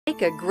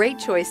Make a great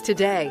choice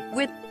today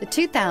with the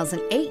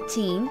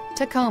 2018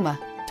 Tacoma.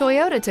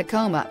 Toyota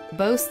Tacoma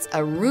boasts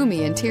a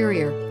roomy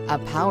interior, a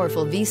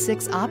powerful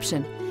V6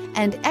 option,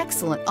 and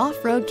excellent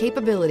off-road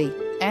capability,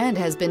 and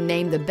has been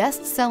named the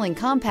best-selling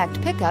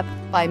compact pickup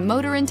by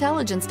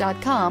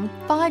MotorIntelligence.com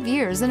 5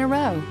 years in a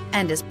row,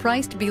 and is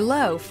priced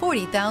below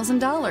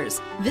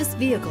 $40,000. This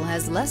vehicle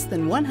has less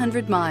than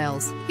 100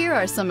 miles. Here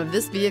are some of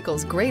this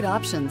vehicle's great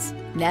options: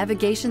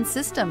 navigation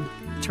system,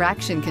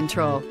 traction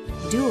control,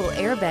 dual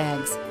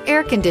airbags,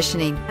 air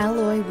conditioning,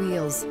 alloy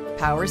wheels,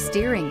 power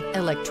steering,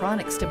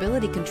 electronic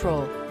stability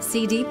control,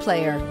 CD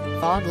player,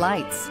 fog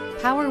lights,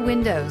 power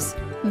windows.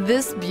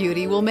 This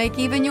beauty will make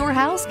even your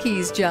house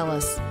keys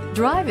jealous.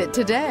 Drive it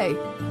today.